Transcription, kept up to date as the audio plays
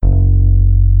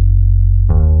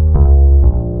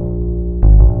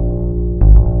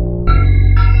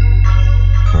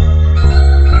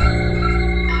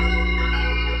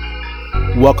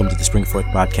Welcome to the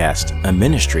Springforth Podcast, a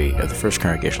ministry of the First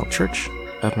Congregational Church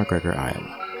of McGregor,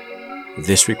 Iowa.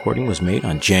 This recording was made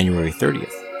on January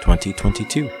 30th,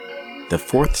 2022, the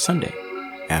fourth Sunday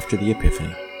after the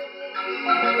Epiphany.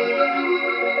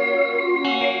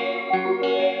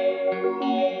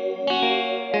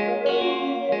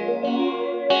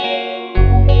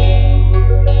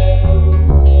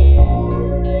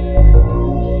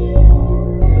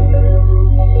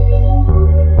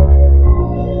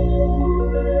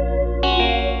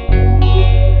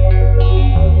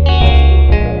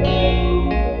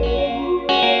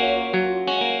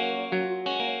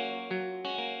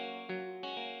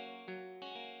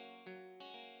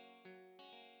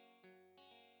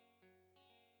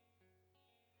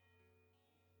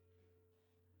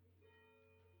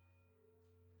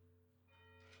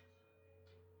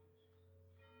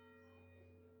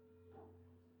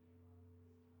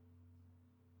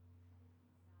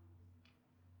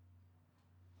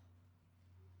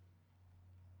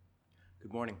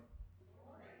 Good morning.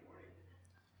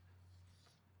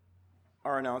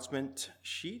 Our announcement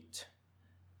sheet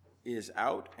is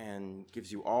out and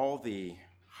gives you all the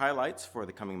highlights for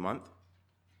the coming month.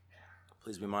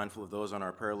 Please be mindful of those on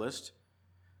our prayer list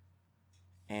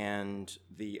and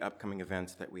the upcoming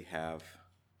events that we have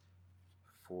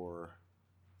for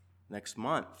next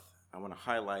month. I want to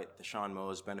highlight the Sean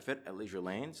Mose benefit at Leisure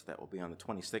Lanes. That will be on the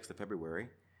 26th of February.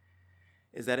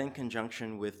 Is that in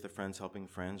conjunction with the Friends Helping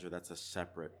Friends, or that's a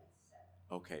separate?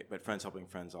 Okay, but Friends Helping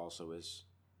Friends also is?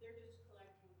 They're just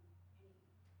collecting any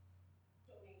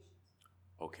donations.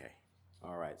 Okay,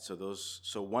 all right. So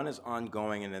one is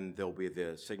ongoing, and then there'll be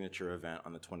the signature event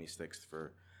on the 26th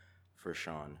for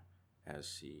Sean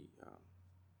as he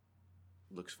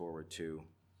looks forward to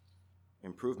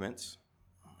improvements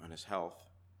on his health,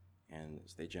 and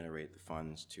as they generate the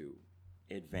funds to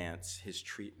advance his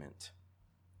treatment.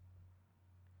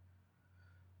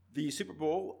 The Super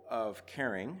Bowl of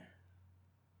Caring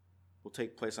will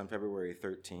take place on February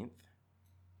 13th,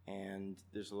 and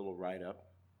there's a little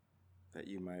write-up that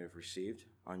you might have received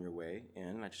on your way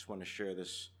in. I just want to share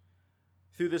this.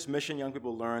 Through this mission, young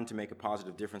people learn to make a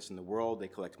positive difference in the world. They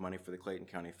collect money for the Clayton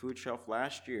County Food Shelf.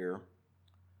 Last year,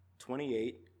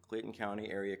 28 Clayton County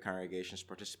area congregations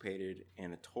participated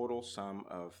in a total sum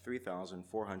of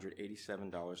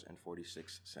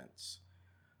 $3,487.46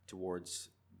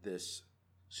 towards this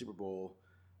Super Bowl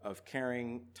of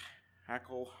Caring.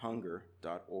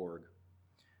 TackleHunger.org.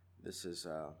 This is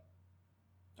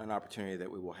an opportunity that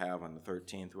we will have on the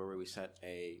 13th where we set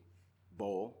a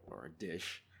bowl or a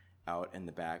dish out in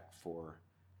the back for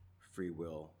free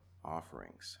will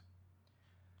offerings.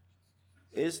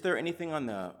 Is there anything on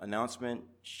the announcement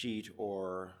sheet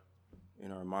or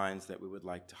in our minds that we would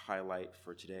like to highlight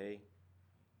for today?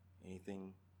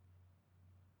 Anything?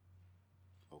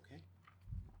 Okay.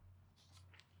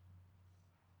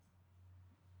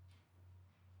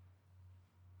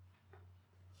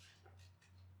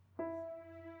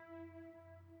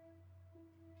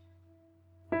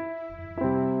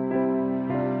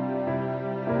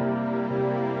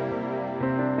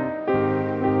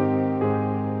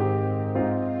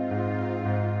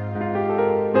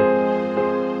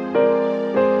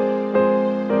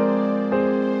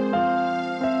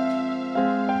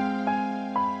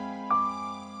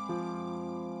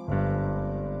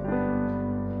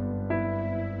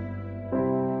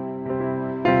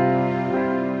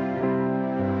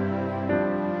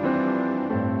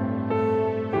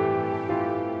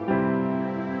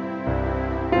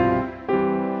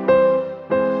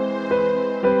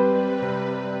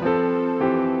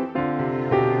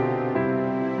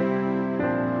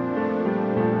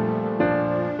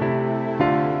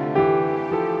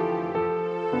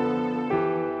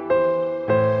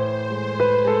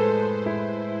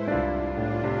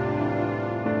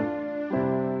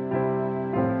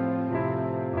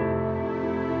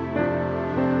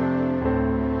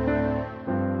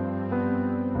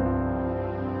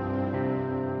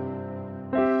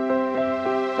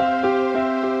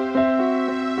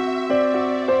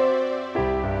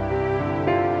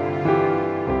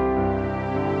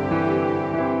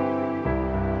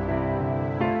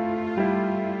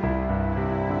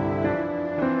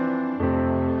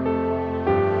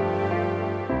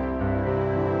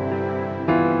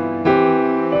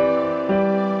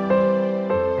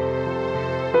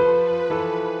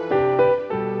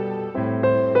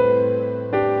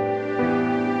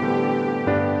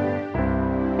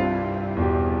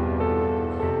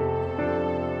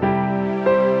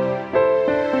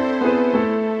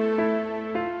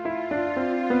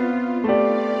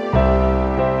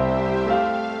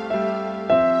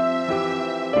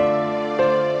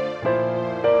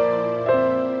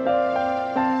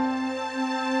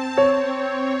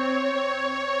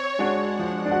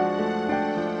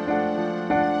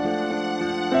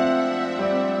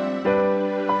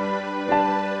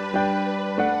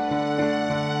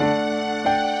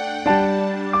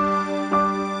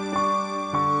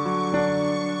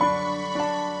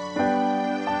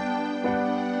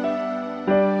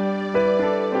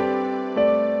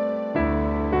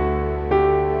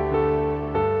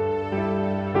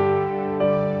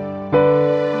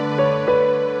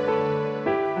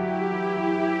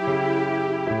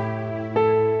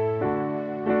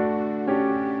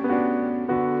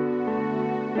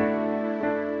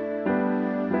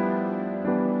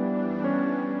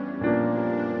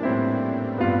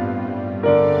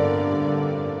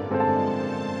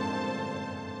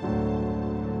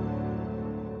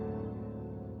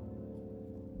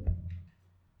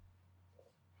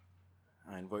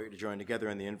 invite you to join together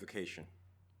in the invocation.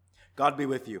 God be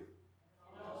with you.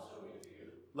 And also with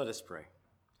you. Let us pray.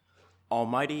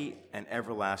 Almighty and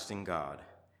everlasting God,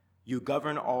 you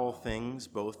govern all things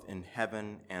both in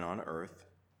heaven and on earth.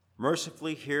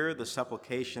 Mercifully hear the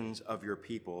supplications of your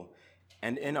people,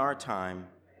 and in our time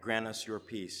grant us your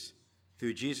peace.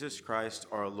 Through Jesus Christ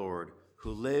our Lord,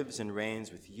 who lives and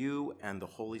reigns with you and the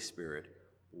Holy Spirit,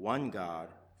 one God,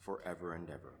 forever and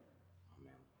ever.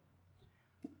 Amen.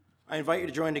 I invite you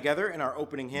to join together in our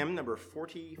opening hymn, number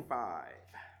 45.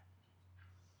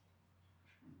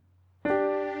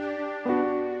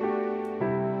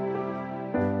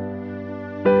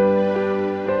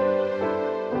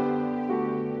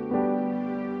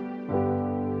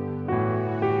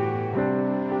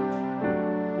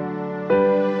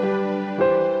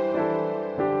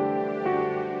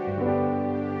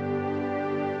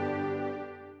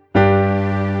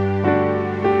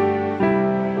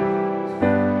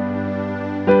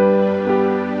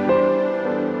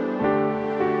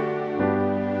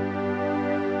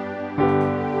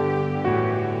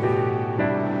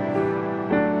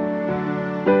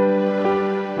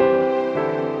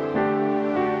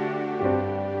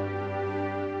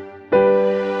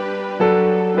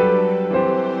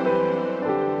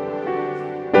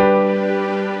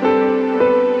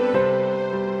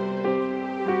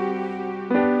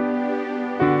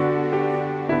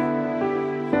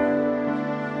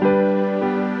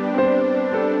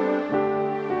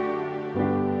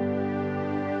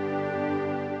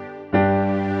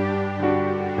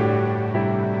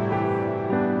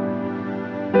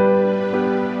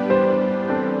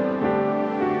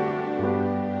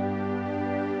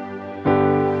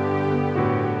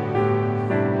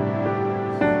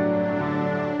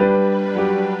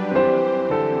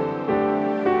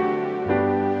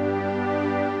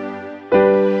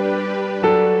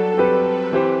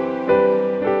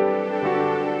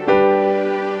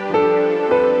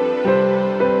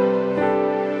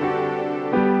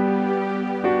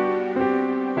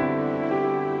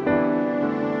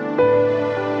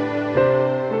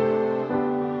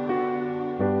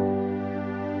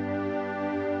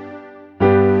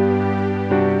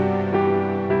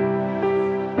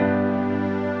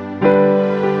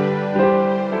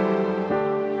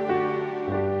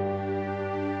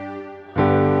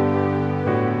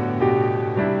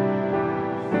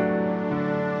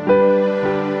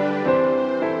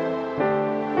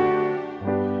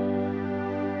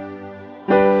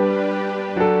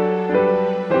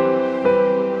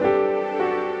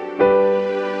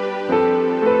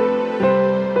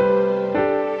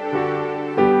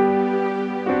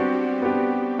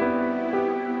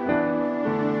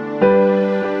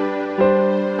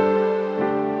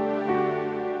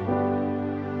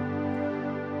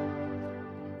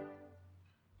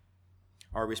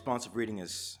 Our responsive reading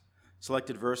is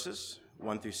selected verses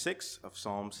 1 through 6 of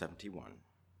Psalm 71.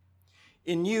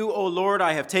 In you, O Lord,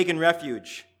 I have taken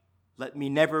refuge. Let me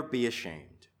never be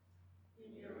ashamed.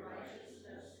 In your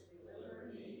righteousness,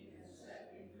 deliver me and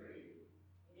set me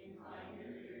free. Incline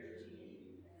your ear to me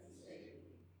and save me.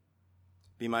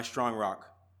 Be my strong rock,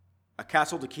 a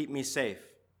castle to keep me safe.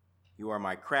 You are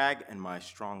my crag and my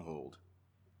stronghold.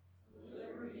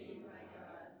 Deliver me, my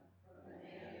God, from the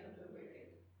hand of the wicked,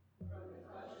 from the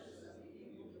clutches of the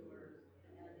evildoer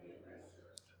and the oppressor.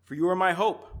 For you are my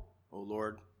hope, O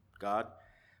Lord God,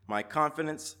 my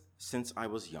confidence since I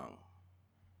was young.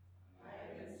 I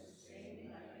have been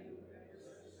sustained by you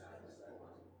ever since I was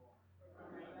born. From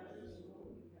my mother's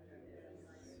womb you have been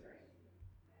my strength.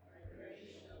 My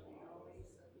praise shall be always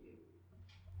of you.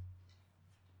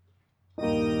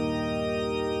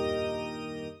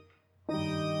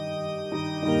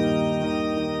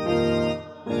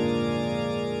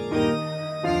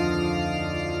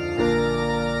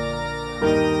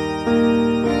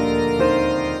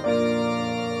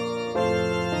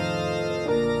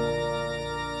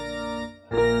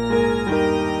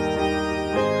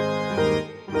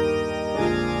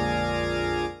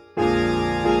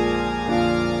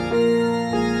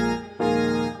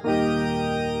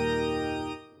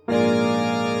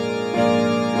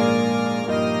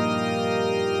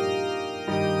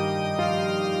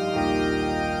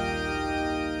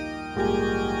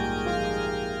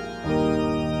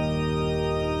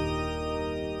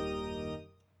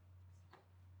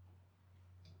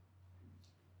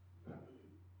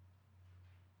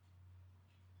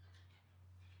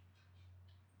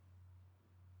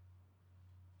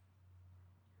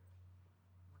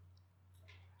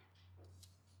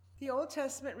 The Old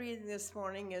Testament reading this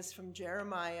morning is from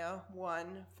Jeremiah 1,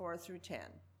 4 through 10.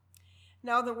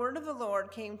 Now the word of the Lord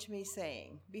came to me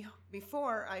saying,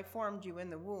 Before I formed you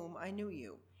in the womb, I knew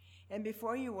you. And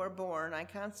before you were born, I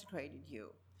consecrated you.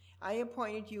 I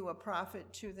appointed you a prophet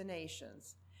to the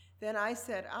nations. Then I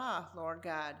said, Ah, Lord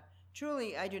God,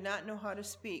 truly I do not know how to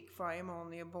speak, for I am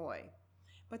only a boy.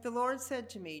 But the Lord said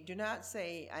to me, Do not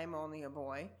say, I am only a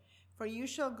boy, for you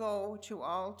shall go to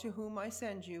all to whom I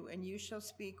send you, and you shall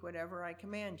speak whatever I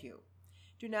command you.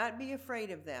 Do not be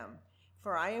afraid of them,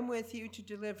 for I am with you to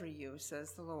deliver you,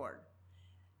 says the Lord.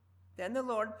 Then the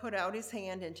Lord put out his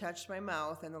hand and touched my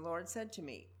mouth, and the Lord said to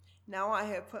me, Now I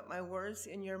have put my words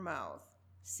in your mouth.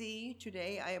 See,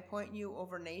 today I appoint you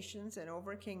over nations and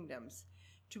over kingdoms,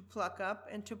 to pluck up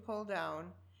and to pull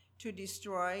down, to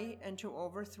destroy and to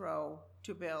overthrow,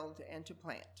 to build and to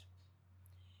plant.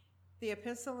 The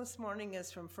epistle this morning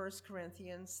is from 1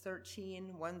 Corinthians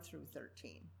 13, 1 through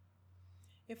 13.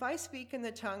 If I speak in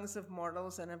the tongues of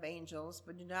mortals and of angels,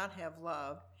 but do not have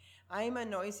love, I am a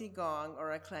noisy gong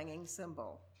or a clanging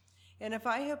cymbal. And if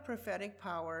I have prophetic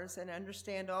powers and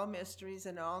understand all mysteries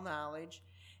and all knowledge,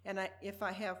 and if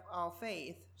I have all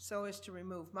faith, so as to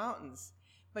remove mountains,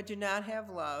 but do not have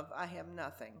love, I have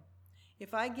nothing.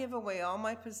 If I give away all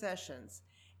my possessions,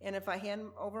 and if I hand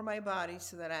over my body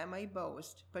so that I may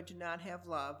boast, but do not have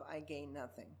love, I gain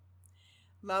nothing.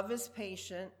 Love is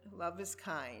patient, love is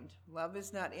kind, love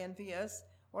is not envious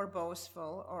or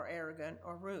boastful or arrogant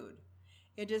or rude.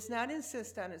 It does not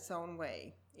insist on its own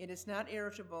way. It is not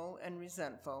irritable and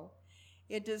resentful.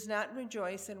 It does not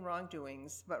rejoice in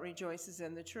wrongdoings, but rejoices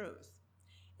in the truth.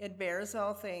 It bears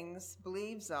all things,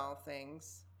 believes all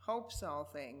things, hopes all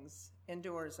things,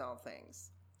 endures all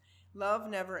things. Love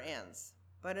never ends,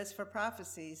 but as for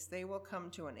prophecies, they will come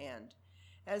to an end.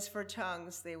 As for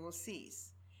tongues, they will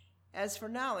cease. As for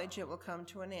knowledge, it will come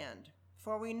to an end.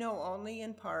 For we know only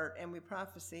in part, and we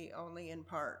prophesy only in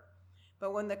part.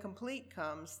 But when the complete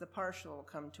comes, the partial will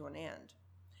come to an end.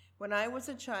 When I was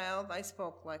a child, I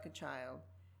spoke like a child.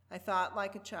 I thought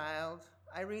like a child.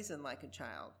 I reasoned like a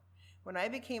child. When I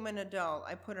became an adult,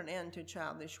 I put an end to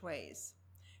childish ways.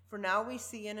 For now we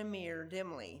see in a mirror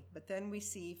dimly, but then we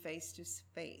see face to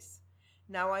face.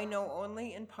 Now I know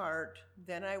only in part,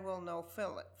 then I will know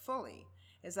fully,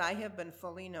 as I have been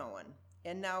fully known.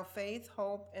 And now faith,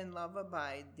 hope, and love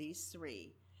abide, these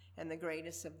three, and the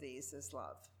greatest of these is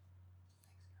love.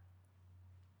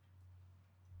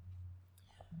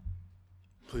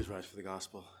 Please rise for the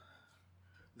gospel.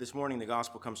 This morning, the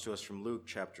gospel comes to us from Luke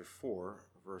chapter 4,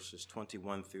 verses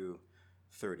 21 through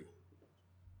 30.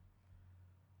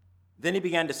 Then he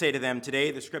began to say to them,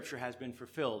 Today the scripture has been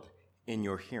fulfilled in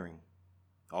your hearing.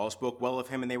 All spoke well of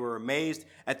him, and they were amazed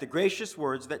at the gracious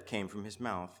words that came from his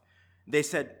mouth. They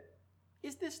said,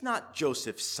 Is this not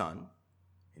Joseph's son?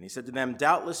 And he said to them,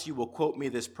 Doubtless you will quote me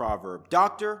this proverb,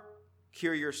 Doctor,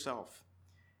 cure yourself.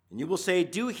 And you will say,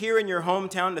 Do here in your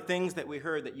hometown the things that we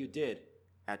heard that you did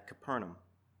at Capernaum.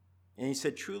 And he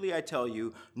said, Truly I tell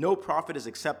you, no prophet is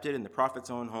accepted in the prophet's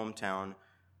own hometown.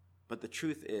 But the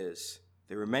truth is,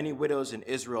 there were many widows in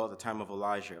Israel at the time of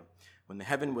Elijah, when the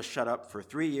heaven was shut up for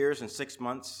 3 years and 6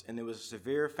 months, and there was a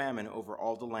severe famine over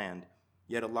all the land.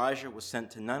 Yet Elijah was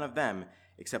sent to none of them,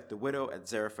 except the widow at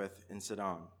Zarephath in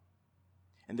Sidon.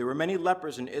 And there were many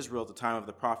lepers in Israel at the time of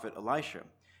the prophet Elisha,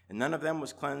 and none of them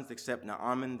was cleansed except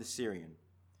Naaman the Syrian.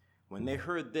 When they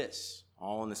heard this,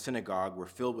 all in the synagogue were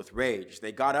filled with rage.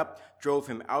 They got up, drove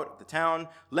him out of the town,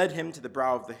 led him to the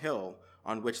brow of the hill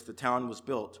on which the town was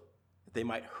built, that they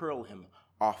might hurl him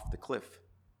off the cliff.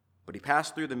 But he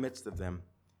passed through the midst of them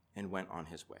and went on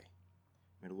his way.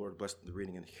 May the Lord bless the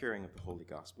reading and the hearing of the Holy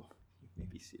Gospel. You may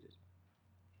be seated.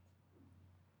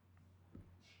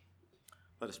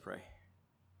 Let us pray.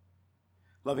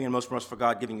 Loving and most merciful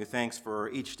God, giving you thanks for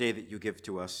each day that you give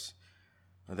to us,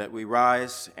 that we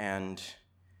rise and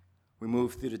we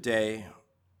move through the day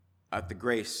at the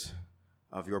grace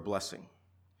of your blessing.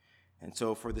 And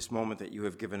so for this moment that you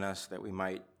have given us, that we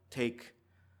might take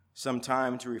some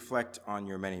time to reflect on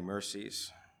your many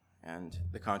mercies and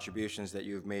the contributions that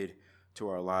you have made to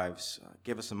our lives.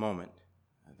 Give us a moment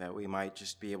that we might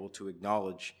just be able to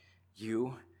acknowledge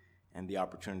you and the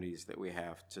opportunities that we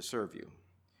have to serve you.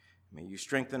 May you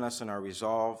strengthen us in our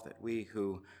resolve that we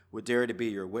who would dare to be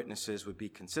your witnesses would be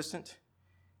consistent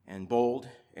and bold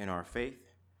in our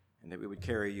faith, and that we would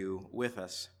carry you with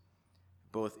us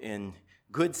both in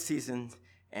good seasons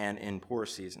and in poor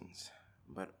seasons.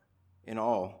 But in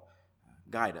all,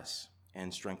 guide us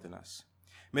and strengthen us.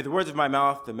 May the words of my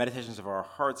mouth, the meditations of our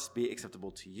hearts be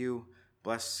acceptable to you.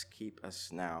 Bless, keep us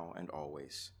now and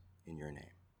always in your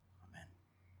name.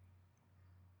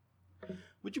 Amen.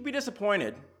 Would you be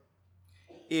disappointed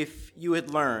if you had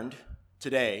learned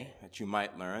today, that you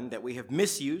might learn, that we have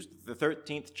misused the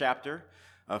 13th chapter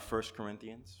of 1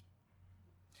 Corinthians?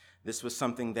 This was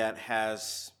something that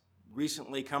has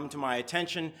recently come to my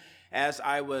attention as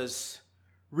I was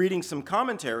reading some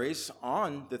commentaries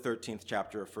on the 13th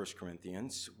chapter of 1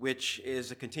 Corinthians, which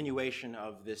is a continuation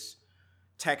of this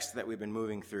text that we've been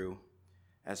moving through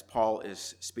as Paul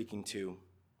is speaking to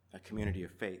a community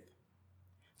of faith.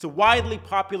 It's a widely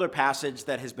popular passage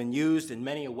that has been used in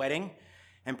many a wedding,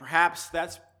 and perhaps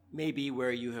that's maybe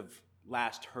where you have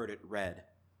last heard it read.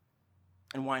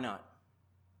 And why not?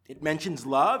 It mentions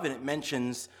love, and it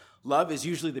mentions love is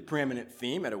usually the preeminent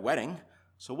theme at a wedding.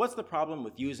 So what's the problem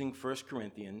with using 1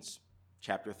 Corinthians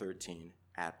chapter 13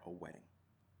 at a wedding?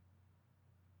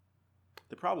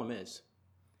 The problem is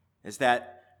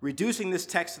that reducing this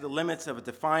text to the limits of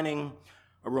defining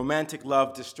a romantic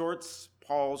love distorts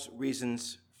Paul's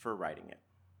reasons for writing it.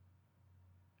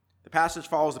 The passage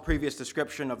follows the previous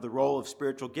description of the role of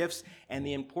spiritual gifts and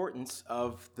the importance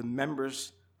of the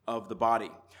members of the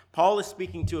body. Paul is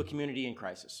speaking to a community in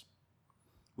crisis.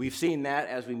 We've seen that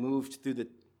as we moved through the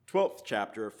 12th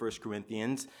chapter of 1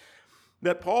 Corinthians,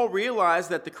 that Paul realized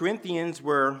that the Corinthians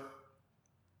were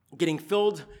getting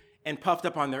filled and puffed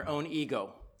up on their own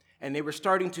ego. And they were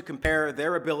starting to compare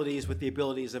their abilities with the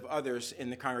abilities of others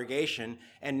in the congregation.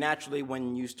 And naturally,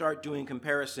 when you start doing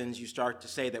comparisons, you start to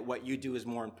say that what you do is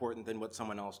more important than what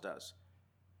someone else does.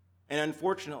 And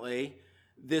unfortunately,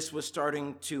 this was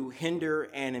starting to hinder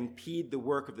and impede the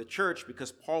work of the church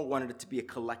because Paul wanted it to be a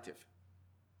collective.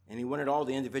 And he wanted all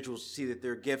the individuals to see that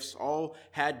their gifts all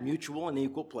had mutual and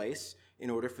equal place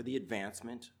in order for the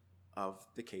advancement of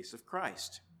the case of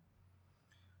Christ.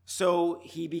 So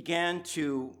he began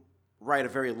to write a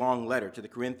very long letter to the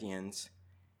Corinthians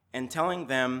and telling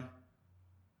them,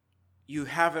 you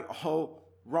have it all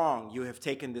wrong. You have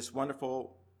taken this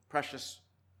wonderful, precious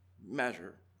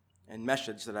measure and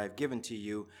message that I've given to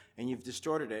you, and you've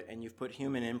distorted it, and you've put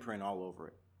human imprint all over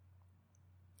it.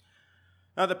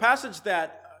 Now, the passage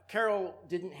that Carol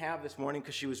didn't have this morning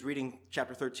because she was reading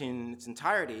chapter 13 in its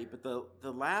entirety, but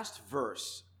the last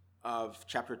verse of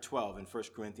chapter 12 in 1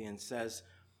 Corinthians says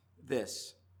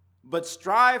this: "But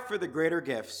strive for the greater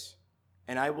gifts,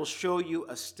 and I will show you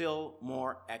a still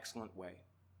more excellent way."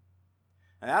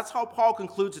 And that's how Paul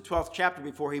concludes the 12th chapter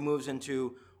before he moves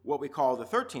into what we call the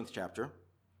 13th chapter.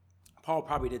 Paul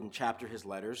probably didn't chapter his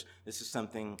letters. This is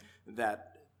something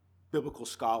that biblical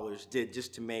scholars did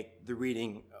just to make the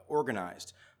reading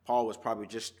organized. Paul was probably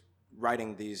just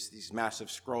writing these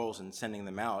massive scrolls and sending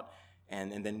them out,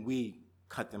 and then we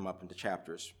cut them up into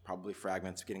chapters, probably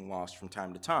fragments getting lost from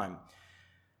time to time.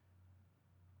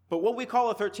 But what we call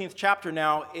the 13th chapter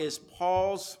now is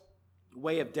Paul's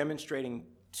way of demonstrating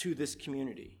to this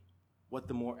community what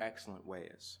the more excellent way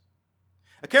is.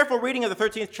 A careful reading of the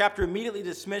 13th chapter immediately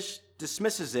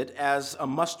dismisses it as a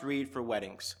must-read for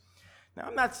weddings. Now,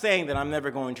 I'm not saying that I'm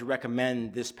never going to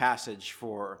recommend this passage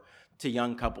to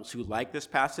young couples who like this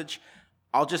passage.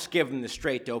 I'll just give them the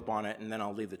straight dope on it, and then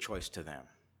I'll leave the choice to them.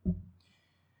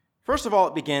 First of all,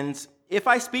 it begins, "If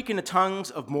I speak in the tongues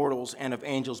of mortals and of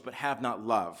angels but have not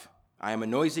love, I am a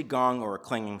noisy gong or a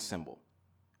clanging cymbal.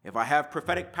 If I have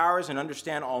prophetic powers and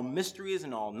understand all mysteries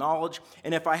and all knowledge,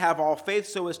 and if I have all faith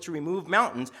so as to remove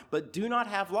mountains but do not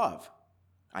have love,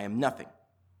 I am nothing.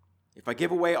 If I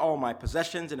give away all my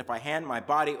possessions, and if I hand my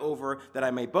body over that I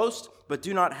may boast but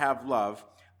do not have love,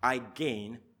 I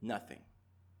gain nothing."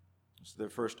 Those are the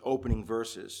first opening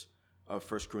verses of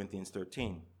 1 Corinthians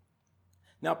 13.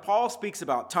 Now, Paul speaks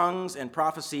about tongues and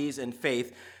prophecies and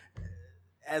faith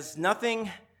as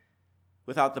nothing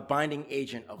without the binding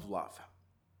agent of love.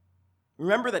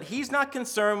 Remember that he's not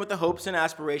concerned with the hopes and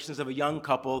aspirations of a young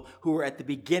couple who are at the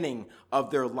beginning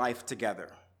of their life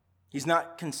together. He's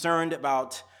not concerned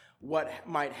about what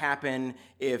might happen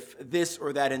if this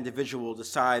or that individual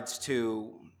decides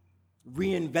to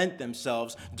reinvent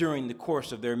themselves during the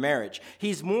course of their marriage.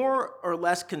 He's more or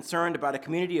less concerned about a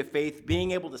community of faith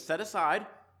being able to set aside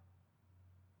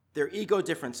their ego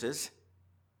differences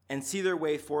and see their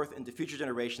way forth into future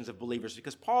generations of believers,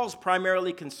 because Paul's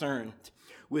primarily concerned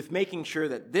with making sure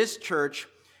that this church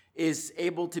is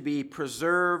able to be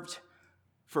preserved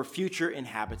for future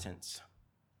inhabitants.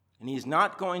 And he's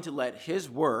not going to let his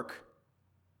work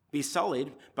be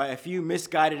sullied by a few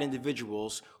misguided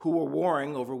individuals who are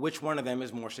warring over which one of them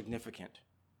is more significant.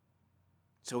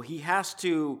 So he has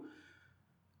to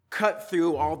cut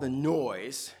through all the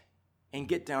noise and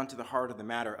get down to the heart of the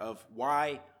matter of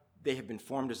why they have been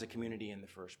formed as a community in the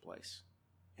first place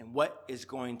and what is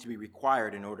going to be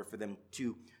required in order for them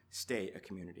to stay a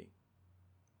community.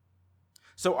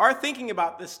 So our thinking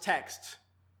about this text,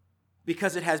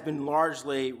 because it has been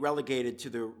largely relegated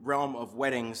to the realm of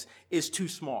weddings, is too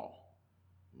small.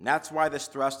 That's why this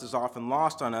thrust is often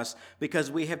lost on us,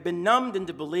 because we have been numbed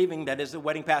into believing that is a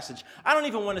wedding passage. I don't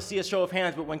even want to see a show of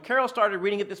hands, but when Carol started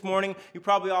reading it this morning, you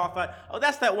probably all thought, oh,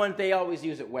 that's that one they always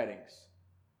use at weddings.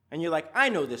 And you're like, I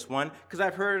know this one because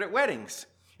I've heard it at weddings.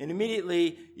 And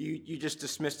immediately you just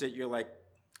dismissed it. You're like,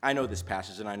 I know this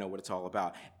passage and I know what it's all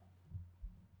about.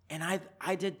 And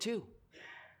I did too.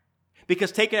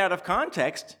 Because taken out of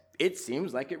context, it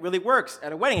seems like it really works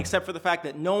at a wedding, except for the fact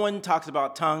that no one talks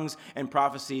about tongues and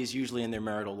prophecies usually in their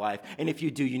marital life. And if you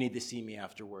do, you need to see me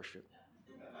after worship.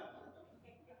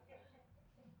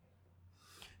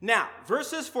 Now,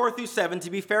 verses 4 through 7, to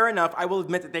be fair enough, I will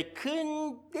admit that they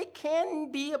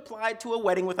can be applied to a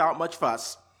wedding without much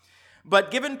fuss.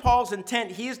 But given Paul's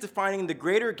intent, he is defining the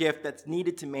greater gift that's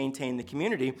needed to maintain the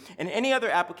community, and any other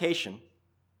application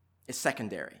is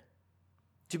secondary.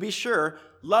 To be sure,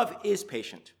 love is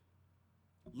patient.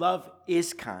 Love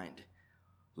is kind.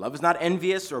 Love is not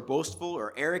envious or boastful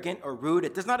or arrogant or rude.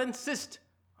 It does not insist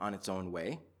on its own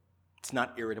way. It's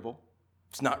not irritable.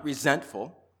 It's not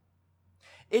resentful.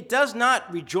 It does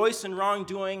not rejoice in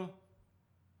wrongdoing,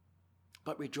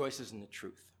 but rejoices in the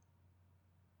truth.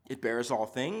 It bears all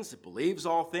things, it believes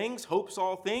all things, hopes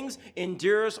all things,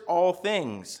 endures all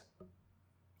things.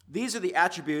 These are the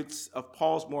attributes of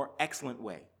Paul's more excellent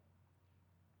way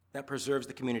that preserves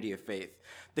the community of faith,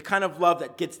 the kind of love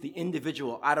that gets the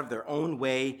individual out of their own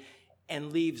way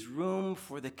and leaves room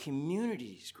for the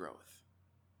community's growth.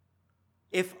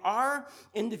 If our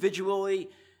individuality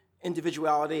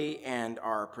and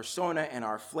our persona and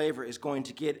our flavor is going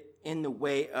to get in the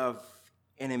way of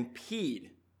and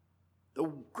impede the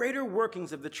greater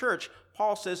workings of the church,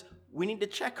 Paul says we need to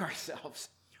check ourselves.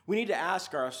 We need to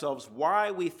ask ourselves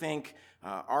why we think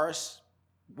our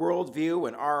worldview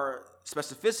and our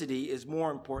specificity is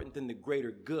more important than the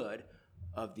greater good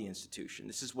of the institution.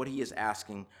 This is what he is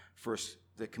asking for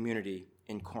the community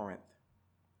in Corinth.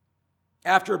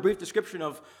 After a brief description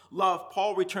of love,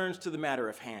 Paul returns to the matter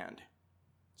of hand.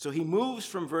 So he moves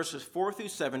from verses 4 through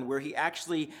 7, where he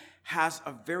actually has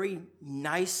a very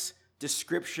nice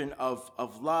description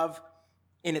of love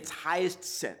in its highest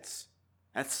sense.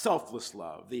 That's selfless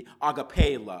love, the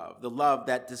agape love, the love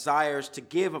that desires to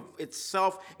give of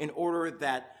itself in order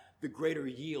that the greater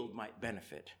yield might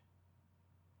benefit.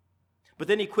 But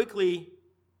then he quickly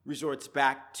resorts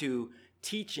back to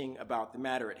teaching about the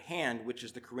matter at hand, which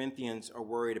is the Corinthians are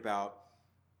worried about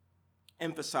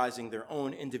emphasizing their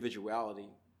own individuality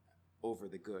over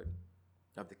the good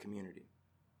of the community.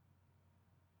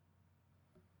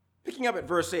 Picking up at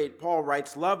verse 8, Paul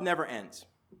writes, "Love never ends,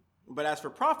 but as for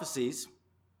prophecies,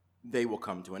 they will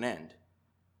come to an end.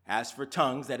 As for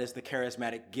tongues," that is the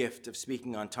charismatic gift of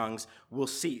speaking on tongues, "will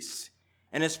cease.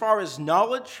 And as far as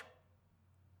knowledge,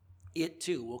 it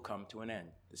too will come to an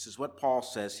end." This is what Paul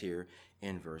says here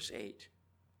in verse 8.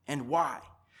 And why?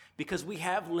 Because we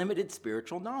have limited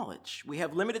spiritual knowledge. We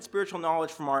have limited spiritual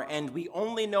knowledge from our end. We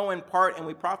only know in part and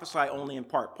we prophesy only in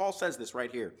part. Paul says this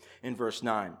right here in verse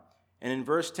 9. And in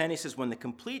verse 10, he says, when the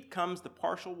complete comes, the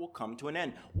partial will come to an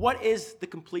end. What is the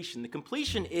completion? The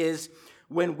completion is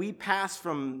when we pass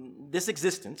from this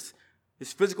existence,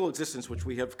 this physical existence, which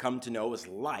we have come to know as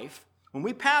life, when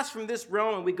we pass from this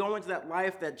realm and we go into that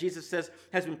life that Jesus says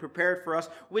has been prepared for us,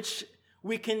 which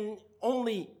we can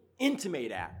only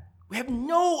intimate at. We have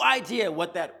no idea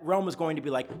what that realm is going to be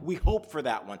like. We hope for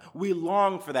that one. We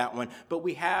long for that one. But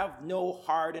we have no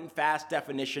hard and fast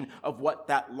definition of what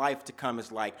that life to come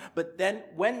is like. But then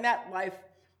when that life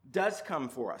does come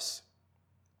for us,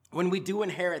 when we do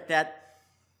inherit that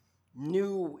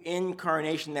new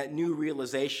incarnation, that new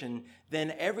realization,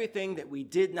 then everything that we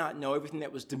did not know, everything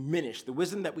that was diminished, the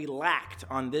wisdom that we lacked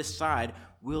on this side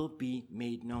will be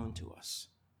made known to us.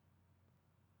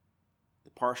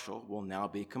 Partial will now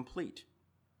be complete.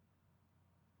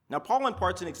 Now, Paul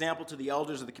imparts an example to the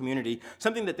elders of the community,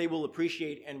 something that they will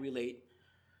appreciate and relate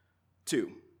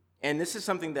to. And this is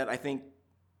something that I think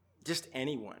just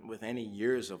anyone with any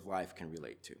years of life can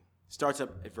relate to. It starts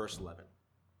up at verse 11.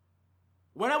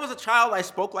 When I was a child, I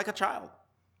spoke like a child.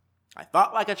 I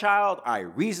thought like a child. I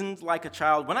reasoned like a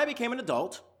child. When I became an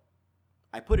adult,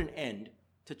 I put an end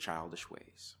to childish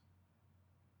ways.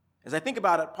 As I think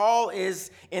about it, Paul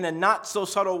is, in a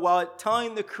not-so-subtle way,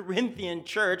 telling the Corinthian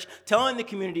church, telling the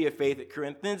community of faith at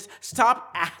Corinthians,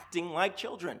 stop acting like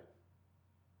children.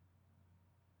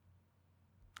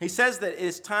 He says that it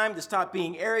is time to stop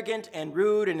being arrogant and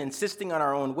rude and insisting on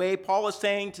our own way. Paul is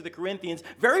saying to the Corinthians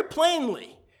very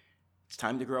plainly, it's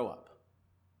time to grow up.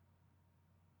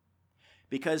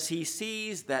 Because he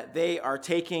sees that they are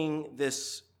taking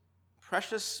this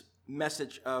precious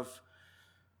message of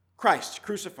Christ,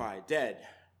 crucified, dead,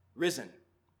 risen,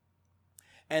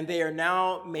 And they are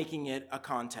now making it a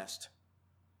contest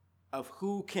of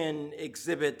who can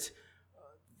exhibit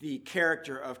the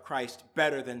character of Christ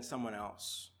better than someone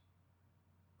else.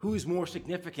 Who's more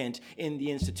significant in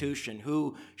the institution?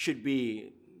 Who should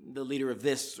be the leader of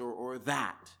this or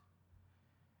that?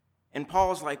 And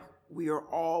Paul's like, we are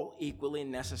all equally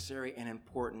necessary and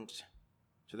important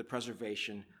to the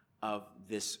preservation of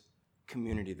this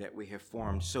community that we have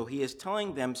formed. So he is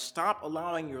telling them, stop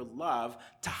allowing your love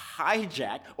to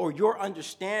hijack, or your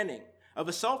understanding of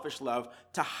a selfish love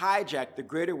to hijack the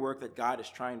greater work that God is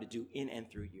trying to do in and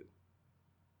through you.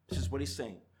 This is what he's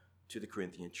saying to the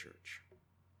Corinthian church.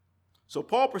 So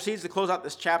Paul proceeds to close out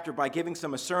this chapter by giving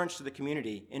some assurance to the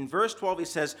community. In verse 12 he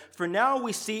says, "For now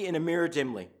we see in a mirror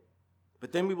dimly,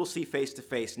 but then we will see face to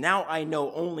face. Now I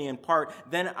know only in part,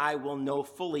 then I will know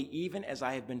fully, even as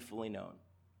I have been fully known."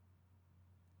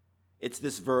 It's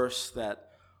this verse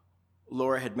that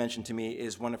Laura had mentioned to me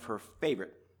is one of her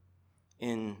favorite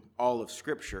in all of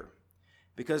Scripture,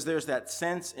 because there's that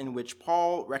sense in which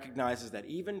Paul recognizes that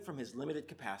even from his limited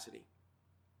capacity,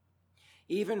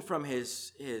 even from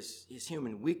his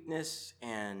human weakness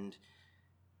and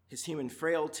his human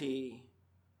frailty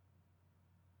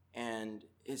and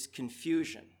his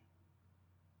confusion,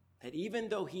 that even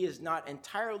though he is not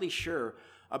entirely sure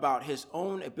about his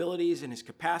own abilities and his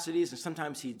capacities, and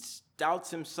sometimes he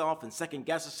doubts himself and second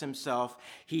guesses himself,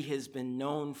 he has been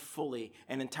known fully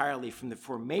and entirely from the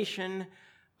formation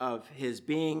of his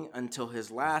being until his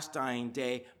last dying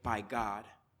day by God.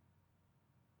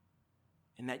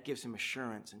 And that gives him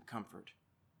assurance and comfort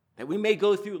that we may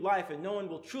go through life and no one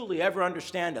will truly ever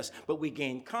understand us, but we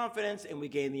gain confidence and we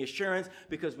gain the assurance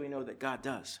because we know that God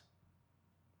does.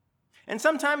 And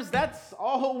sometimes that's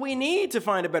all we need to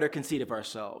find a better conceit of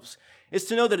ourselves, is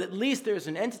to know that at least there's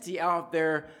an entity out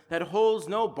there that holds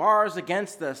no bars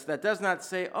against us, that does not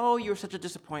say, "Oh, you're such a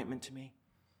disappointment to me.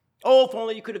 Oh, if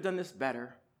only you could have done this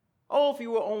better. Oh, if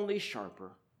you were only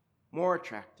sharper, more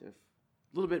attractive,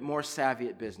 a little bit more savvy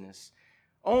at business.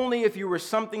 Only if you were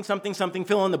something, something, something,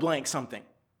 fill in the blank, something."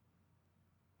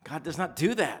 God does not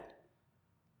do that.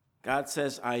 God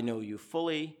says, "I know you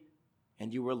fully,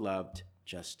 and you were loved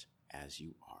just as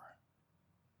you are."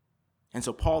 And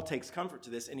so Paul takes comfort to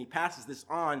this, and he passes this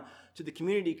on to the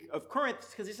community of Corinth,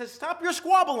 because he says, stop your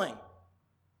squabbling.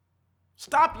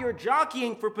 Stop your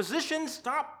jockeying for position.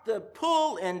 Stop the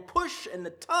pull and push and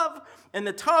the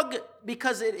tug,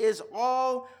 because it is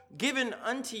all given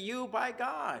unto you by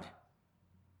God.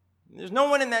 There's no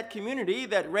one in that community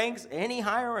that ranks any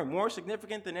higher or more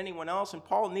significant than anyone else, and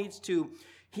Paul needs to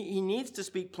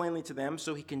speak plainly to them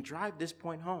so he can drive this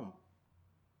point home.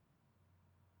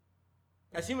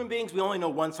 As human beings, we only know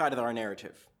one side of our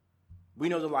narrative. We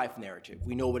know the life narrative.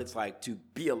 We know what it's like to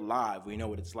be alive. We know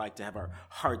what it's like to have our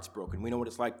hearts broken. We know what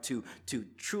it's like to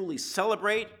truly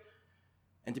celebrate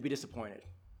and to be disappointed,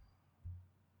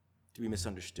 to be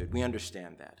misunderstood. We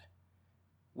understand that.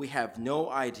 We have no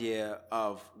idea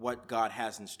of what God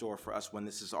has in store for us when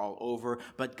this is all over,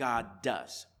 but God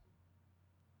does.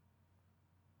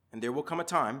 And there will come a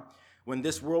time when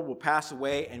this world will pass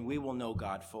away and we will know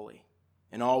God fully,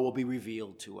 and all will be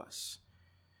revealed to us.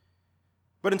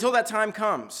 But until that time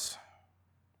comes,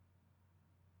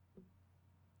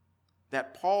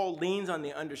 that Paul leans on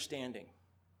the understanding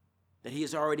that he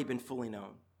has already been fully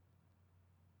known.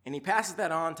 And he passes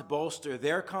that on to bolster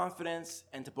their confidence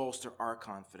and to bolster our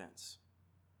confidence.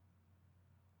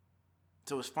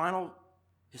 So his final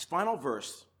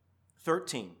verse,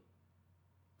 13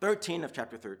 of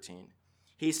chapter 13,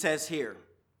 he says here,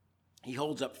 he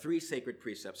holds up 3 sacred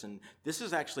precepts. And this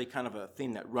is actually kind of a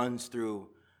theme that runs through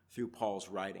Paul's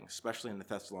writing, especially in the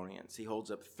Thessalonians. He holds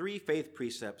up 3 faith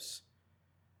precepts: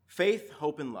 faith,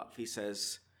 hope, and love. He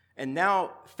says, and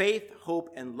now faith, hope,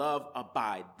 and love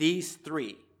abide. These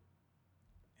 3.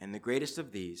 And the greatest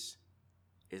of these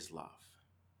is love.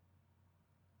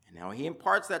 And now he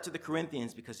imparts that to the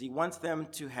Corinthians because he wants them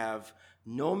to have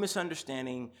no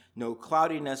misunderstanding, no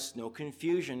cloudiness, no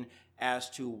confusion as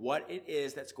to what it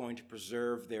is that's going to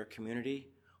preserve their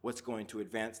community, what's going to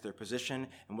advance their position,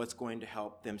 and what's going to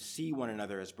help them see one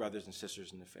another as brothers and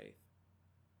sisters in the faith.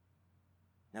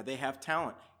 Now, they have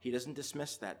talent. He doesn't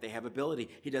dismiss that. They have ability.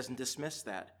 He doesn't dismiss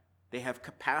that. They have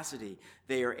capacity.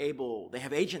 They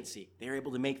have agency. They are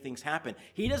able to make things happen.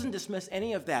 He doesn't dismiss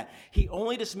any of that. He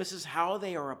only dismisses how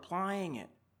they are applying it.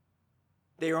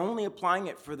 They are only applying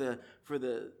it for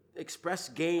the express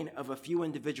gain of a few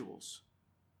individuals.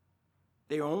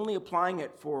 They are only applying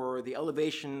it for the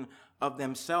elevation of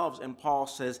themselves. And Paul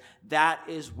says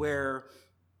that's where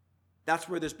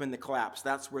there's been the collapse.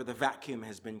 That's where the vacuum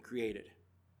has been created.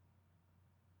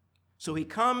 So he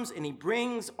comes and he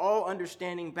brings all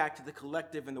understanding back to the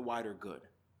collective and the wider good.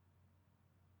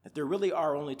 That there really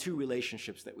are only two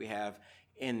relationships that we have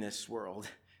in this world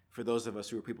for those of us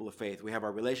who are people of faith. We have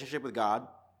our relationship with God.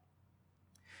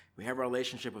 We have our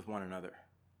relationship with one another.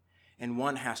 And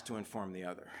one has to inform the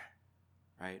other,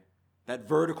 right? That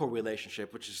vertical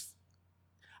relationship, which is,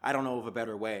 I don't know of a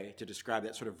better way to describe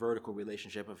that sort of vertical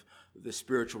relationship of the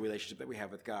spiritual relationship that we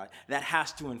have with God. That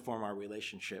has to inform our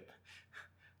relationship,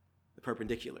 the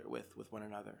perpendicular with one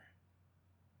another.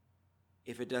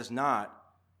 If it does not,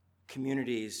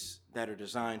 communities that are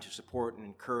designed to support and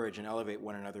encourage and elevate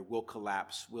one another will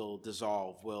collapse, will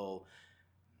dissolve, will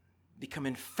become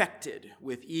infected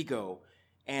with ego,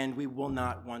 and we will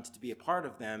not want to be a part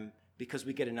of them because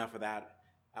we get enough of that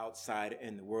outside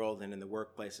in the world and in the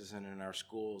workplaces and in our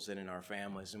schools and in our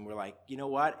families. And we're like, you know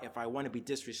what? If I want to be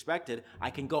disrespected,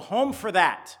 I can go home for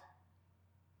that.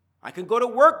 I can go to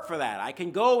work for that. I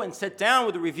can go and sit down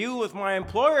with a review with my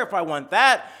employer if I want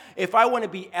that. If I want to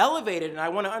be elevated and I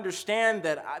want to understand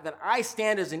that I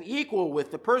stand as an equal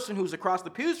with the person who's across the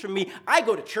pews from me, I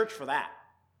go to church for that.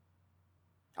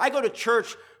 I go to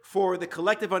church for the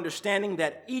collective understanding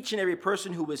that each and every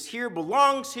person who is here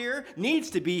belongs here,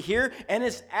 needs to be here, and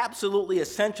is absolutely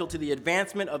essential to the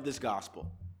advancement of this gospel.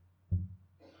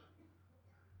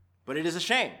 But it is a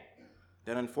shame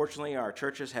that unfortunately our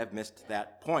churches have missed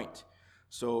that point.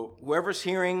 So whoever's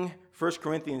hearing 1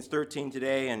 Corinthians 13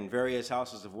 today in various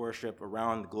houses of worship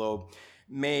around the globe,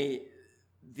 may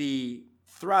the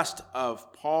thrust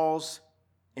of Paul's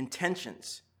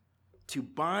intentions to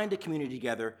bind a community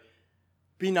together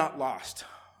be not lost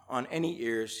on any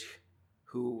ears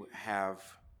who have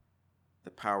the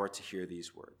power to hear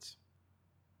these words.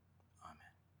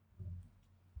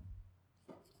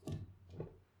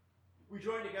 We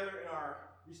join together in our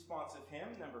responsive hymn,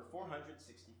 number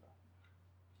 465.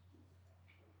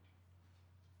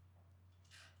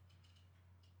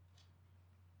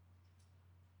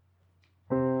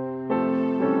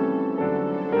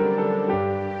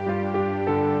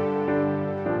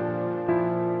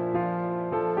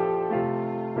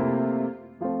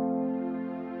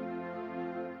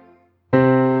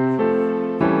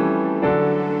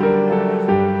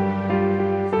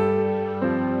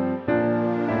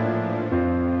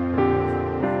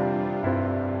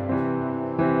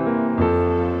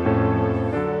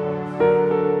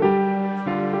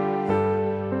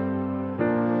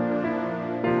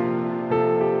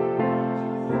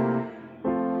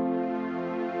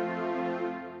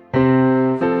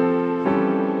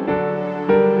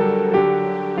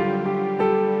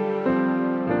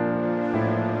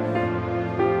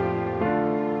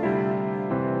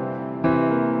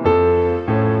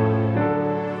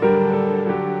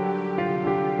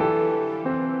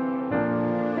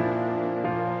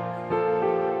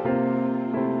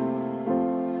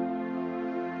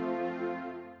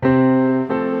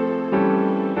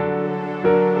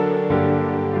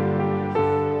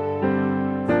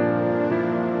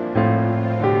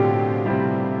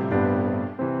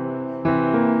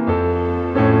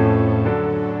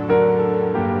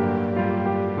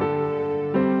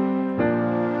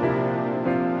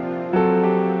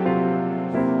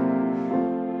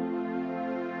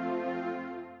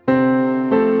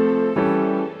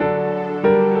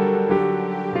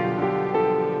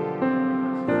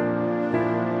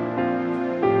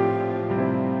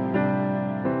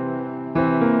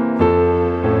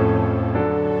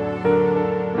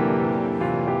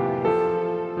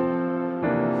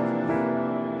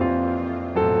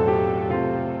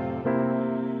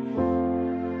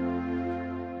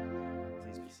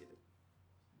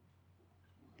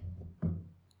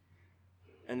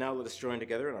 And now let us join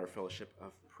together in our fellowship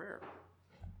of prayer.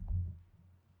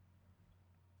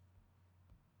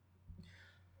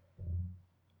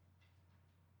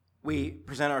 We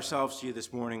present ourselves to you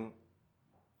this morning,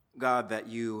 God, that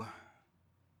you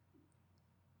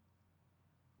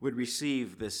would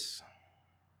receive this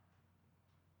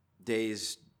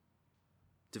day's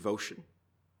devotion,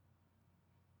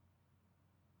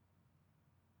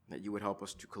 that you would help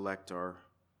us to collect our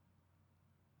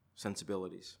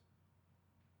sensibilities,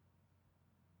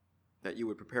 that you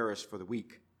would prepare us for the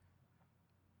week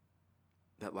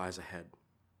that lies ahead.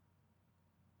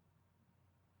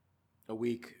 A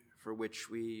week for which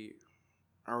we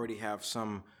already have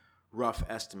some rough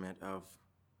estimate of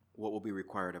what will be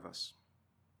required of us.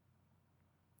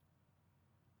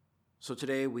 So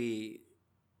today we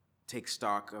take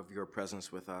stock of your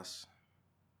presence with us.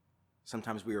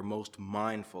 Sometimes we are most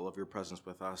mindful of your presence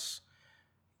with us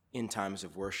in times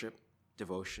of worship,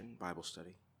 devotion, Bible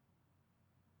study.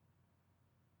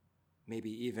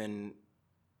 Maybe even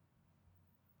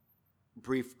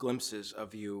brief glimpses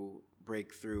of you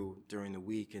break through during the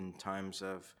week in times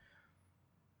of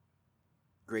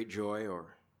great joy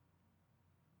or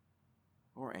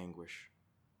anguish.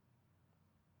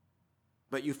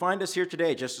 But you find us here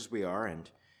today just as we are, and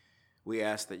we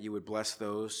ask that you would bless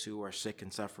those who are sick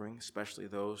and suffering, especially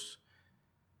those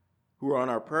who are on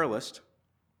our prayer list,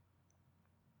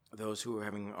 those who are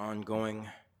having ongoing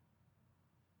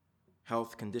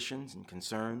health conditions and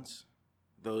concerns,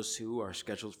 those who are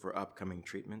scheduled for upcoming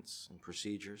treatments and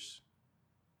procedures.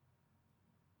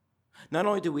 Not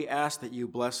only do we ask that you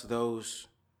bless those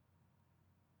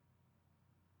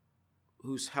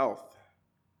whose health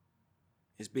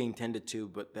is being tended to,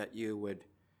 but that you would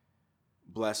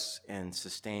bless and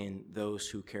sustain those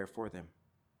who care for them.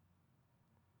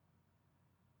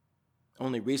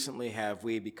 Only recently have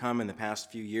we become, in the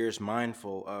past few years,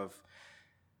 mindful of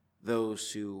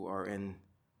those who are in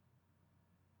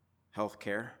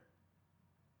healthcare,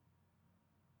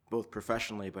 both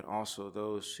professionally, but also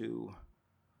those who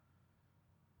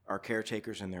are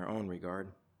caretakers in their own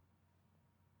regard.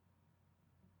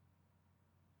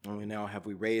 Only now have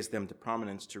we raised them to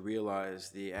prominence to realize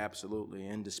the absolutely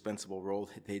indispensable role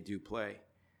that they do play,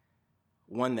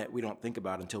 one that we don't think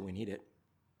about until we need it.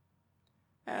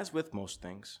 As with most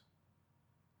things,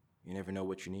 you never know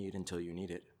what you need until you need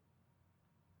it.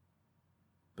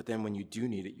 But then when you do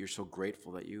need it, you're so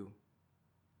grateful that you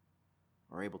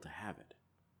are able to have it.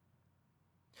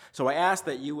 So I ask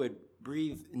that you would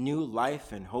breathe new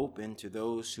life and hope into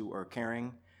those who are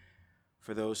caring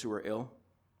for those who are ill,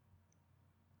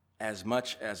 as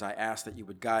much as I ask that you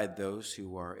would guide those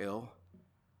who are ill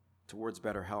towards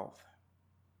better health.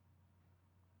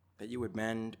 That you would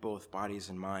mend both bodies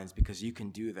and minds, because you can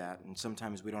do that. And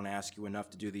sometimes we don't ask you enough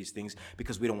to do these things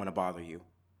because we don't want to bother you.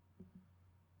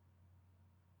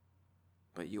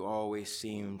 But you always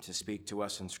seem to speak to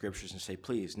us in scriptures and say,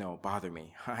 please, no, bother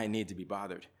me. I need to be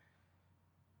bothered.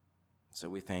 So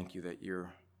we thank you that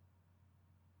your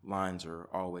lines are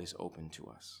always open to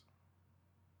us.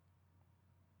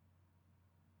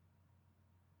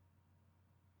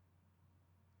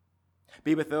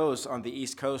 Be with those on the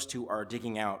East Coast who are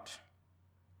digging out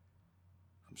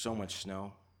from so much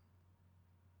snow.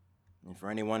 And for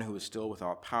anyone who is still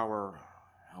without power,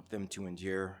 help them to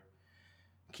endure.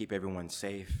 Keep everyone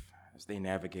safe as they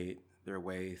navigate their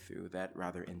way through that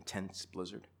rather intense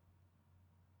blizzard.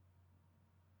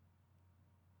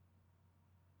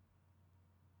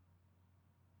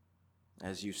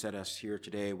 As you set us here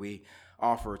today, we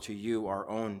offer to you our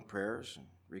own prayers and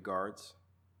regards,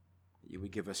 that you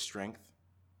would give us strength,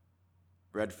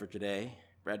 bread for today,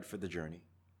 bread for the journey.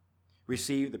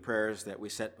 Receive the prayers that we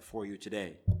set before you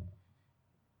today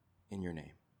in your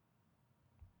name.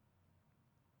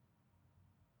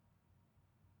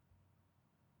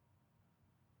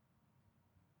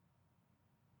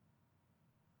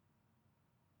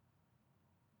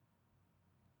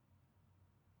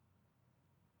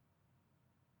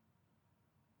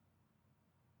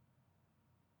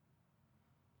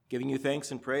 Giving you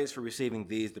thanks and praise for receiving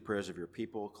these, the prayers of your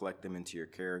people, collect them into your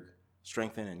care.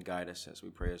 Strengthen and guide us as we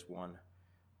pray as one.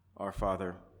 Our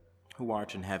Father, who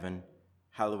art in heaven,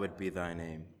 hallowed be thy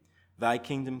name. Thy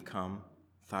kingdom come,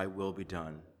 thy will be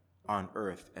done, on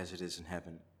earth as it is in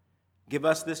heaven. Give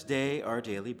us this day our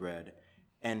daily bread,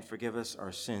 and forgive us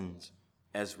our sins,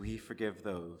 as we forgive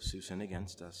those who sin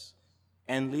against us.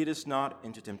 And lead us not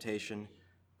into temptation,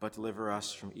 but deliver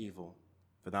us from evil.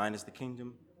 For thine is the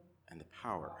kingdom, and the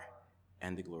power,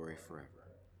 and the glory forever.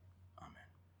 Amen.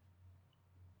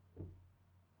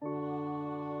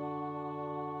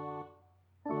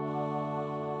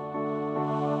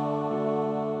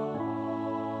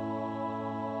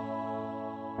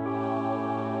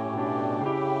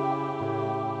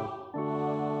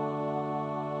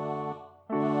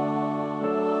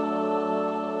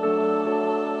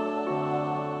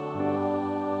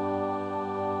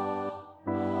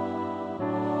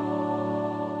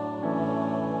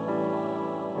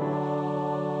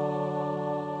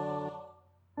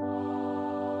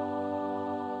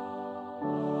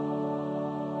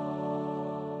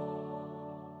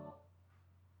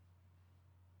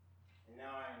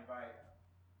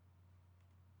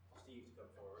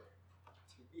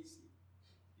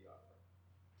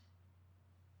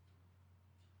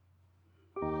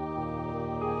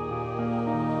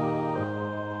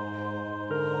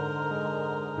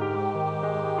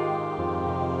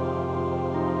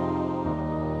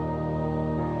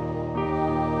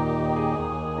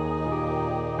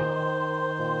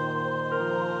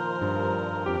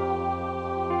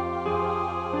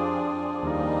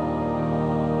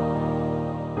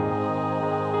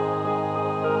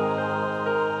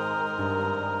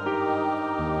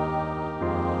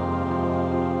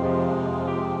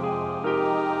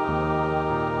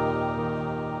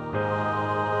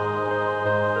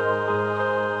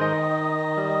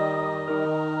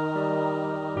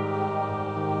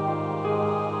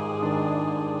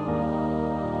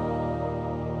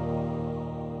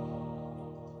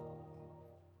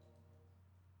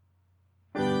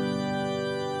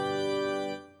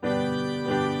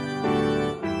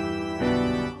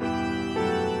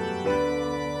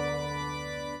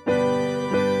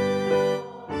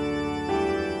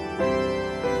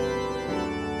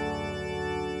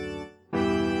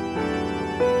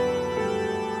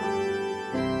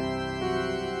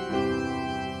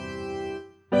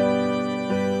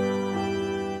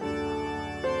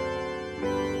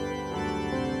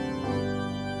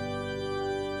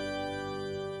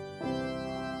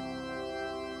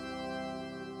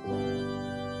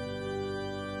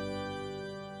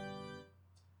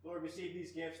 receive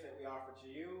these gifts that we offer to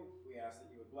you, we ask that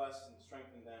you would bless and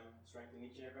strengthen them, strengthen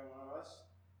each and every one of us,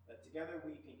 that together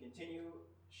we can continue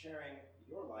sharing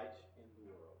your light in the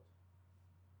world.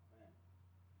 Amen.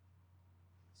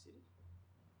 Seated.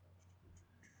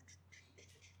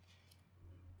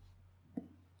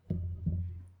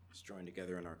 Let's join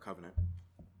together in our covenant.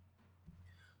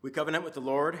 We covenant with the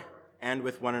Lord and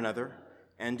with one another,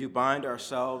 and do bind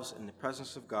ourselves in the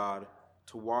presence of God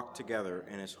to walk together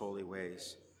in his holy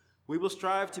ways. We will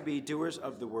strive to be doers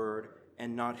of the word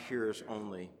and not hearers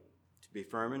only, to be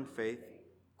firm in faith,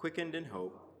 quickened in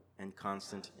hope, and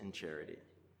constant in charity.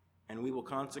 And we will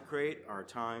consecrate our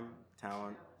time,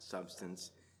 talent,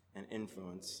 substance, and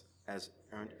influence as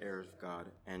earned heirs of God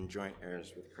and joint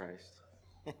heirs with Christ.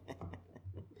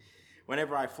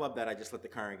 Whenever I flub that, I just let the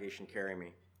congregation carry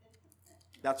me.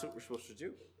 That's what we're supposed to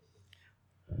do.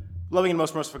 Loving and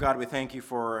most merciful God, we thank you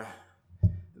for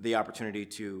the opportunity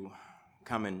to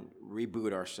come and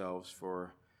reboot ourselves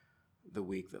for the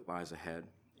week that lies ahead.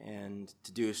 And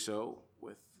to do so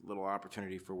with little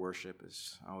opportunity for worship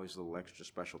is always a little extra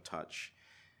special touch.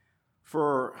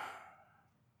 For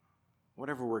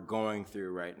whatever we're going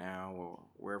through right now, or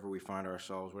wherever we find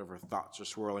ourselves, whatever thoughts are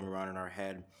swirling around in our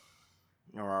head,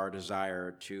 or our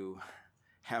desire to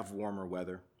have warmer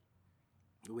weather,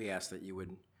 we ask that you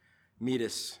would meet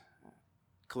us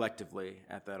collectively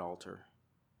at that altar,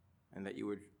 and that you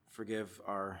would forgive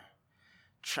our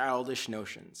childish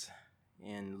notions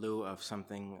in lieu of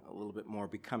something a little bit more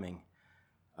becoming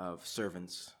of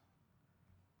servants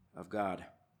of God.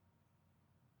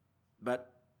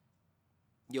 But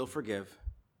you'll forgive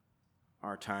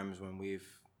our times when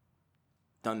we've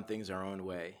done things our own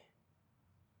way,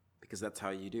 because that's how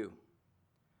you do.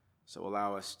 So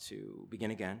allow us to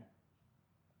begin again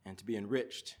and to be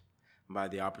enriched by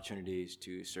the opportunities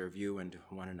to serve you and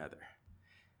one another.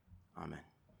 Amen.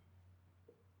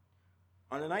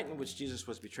 On the night in which Jesus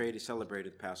was betrayed, he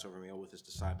celebrated the Passover meal with his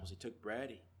disciples. He took bread,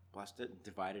 he blessed it, and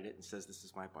divided it, and says, "This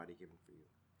is my body given for you."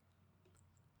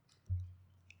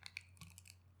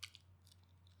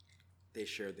 They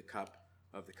shared the cup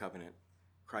of the covenant,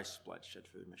 Christ's blood shed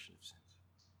for the remission of sins.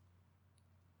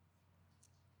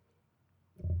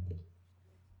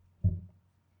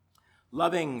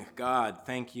 Loving God,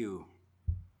 thank you.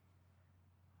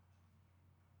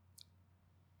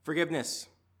 Forgiveness,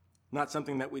 not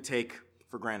something that we take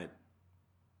for granted.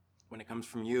 When it comes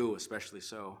from you, especially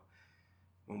so,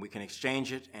 when we can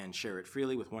exchange it and share it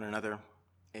freely with one another,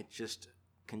 it just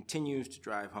continues to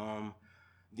drive home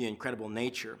the incredible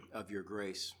nature of your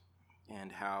grace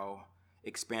and how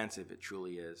expansive it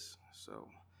truly is.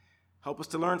 So help us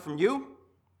to learn from you,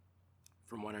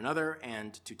 from one another,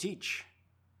 and to teach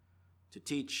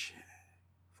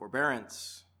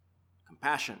forbearance,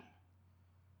 compassion,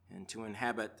 and to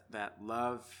inhabit that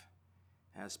love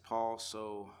as Paul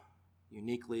so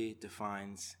uniquely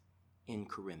defines in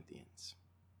Corinthians.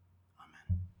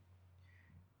 Amen.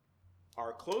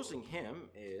 Our closing hymn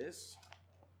is,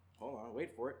 hold on,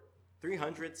 wait for it,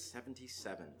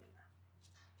 377.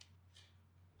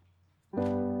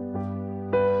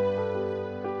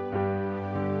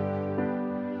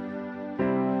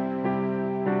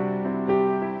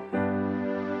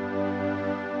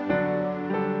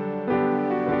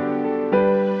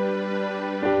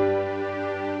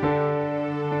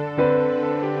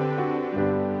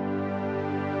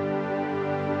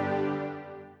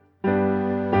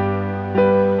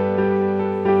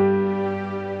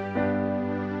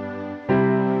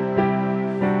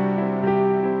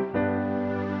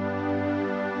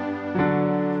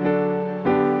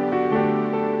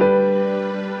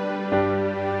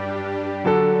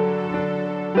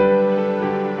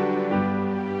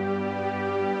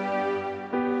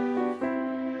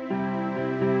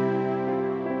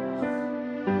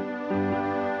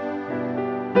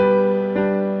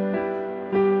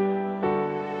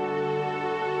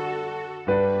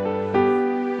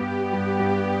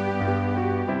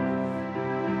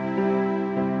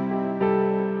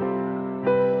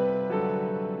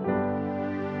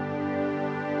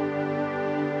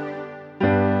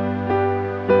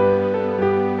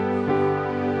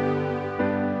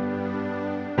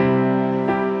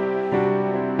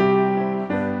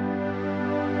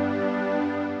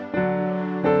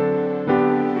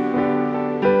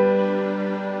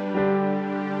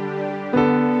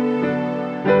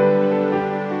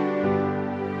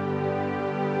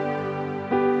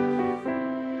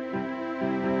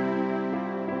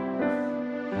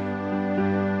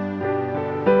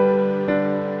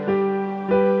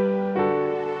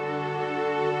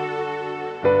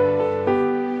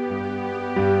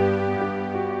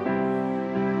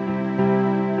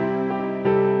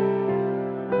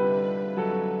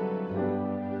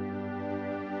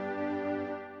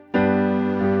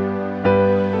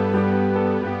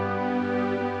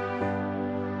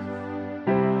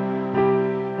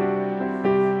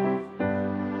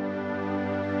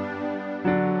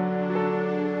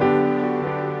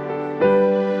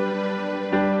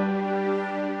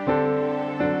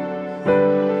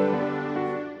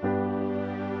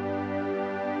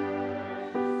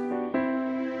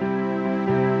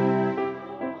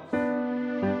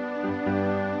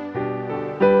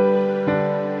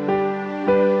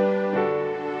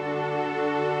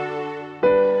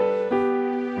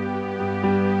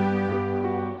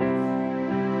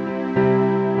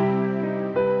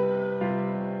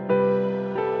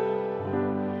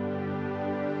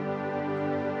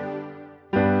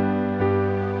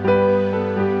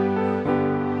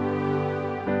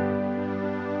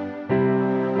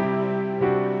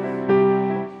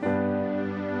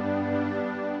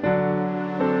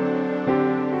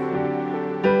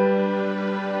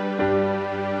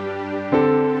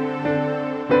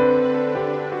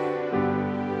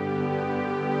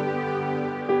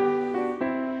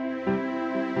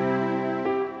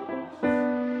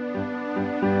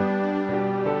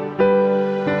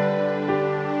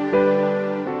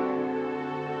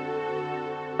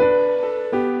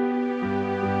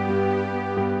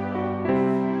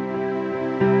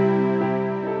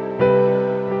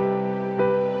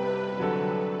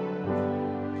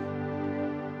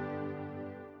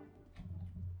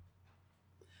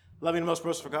 Loving and most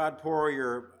merciful God, pour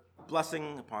your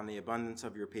blessing upon the abundance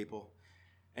of your people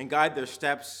and guide their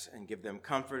steps and give them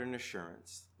comfort and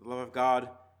assurance. The love of God,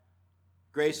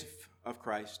 grace of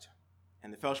Christ,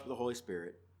 and the fellowship of the Holy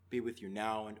Spirit be with you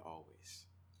now and always.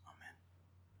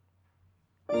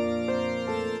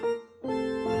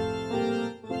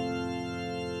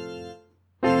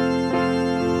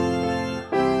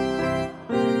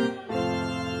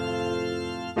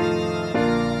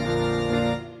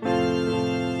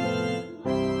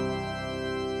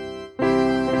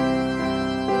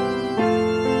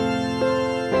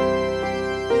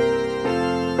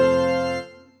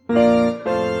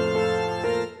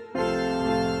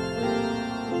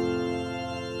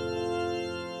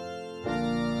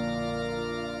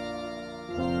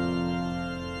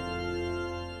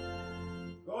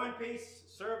 Go in peace,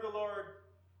 serve the Lord.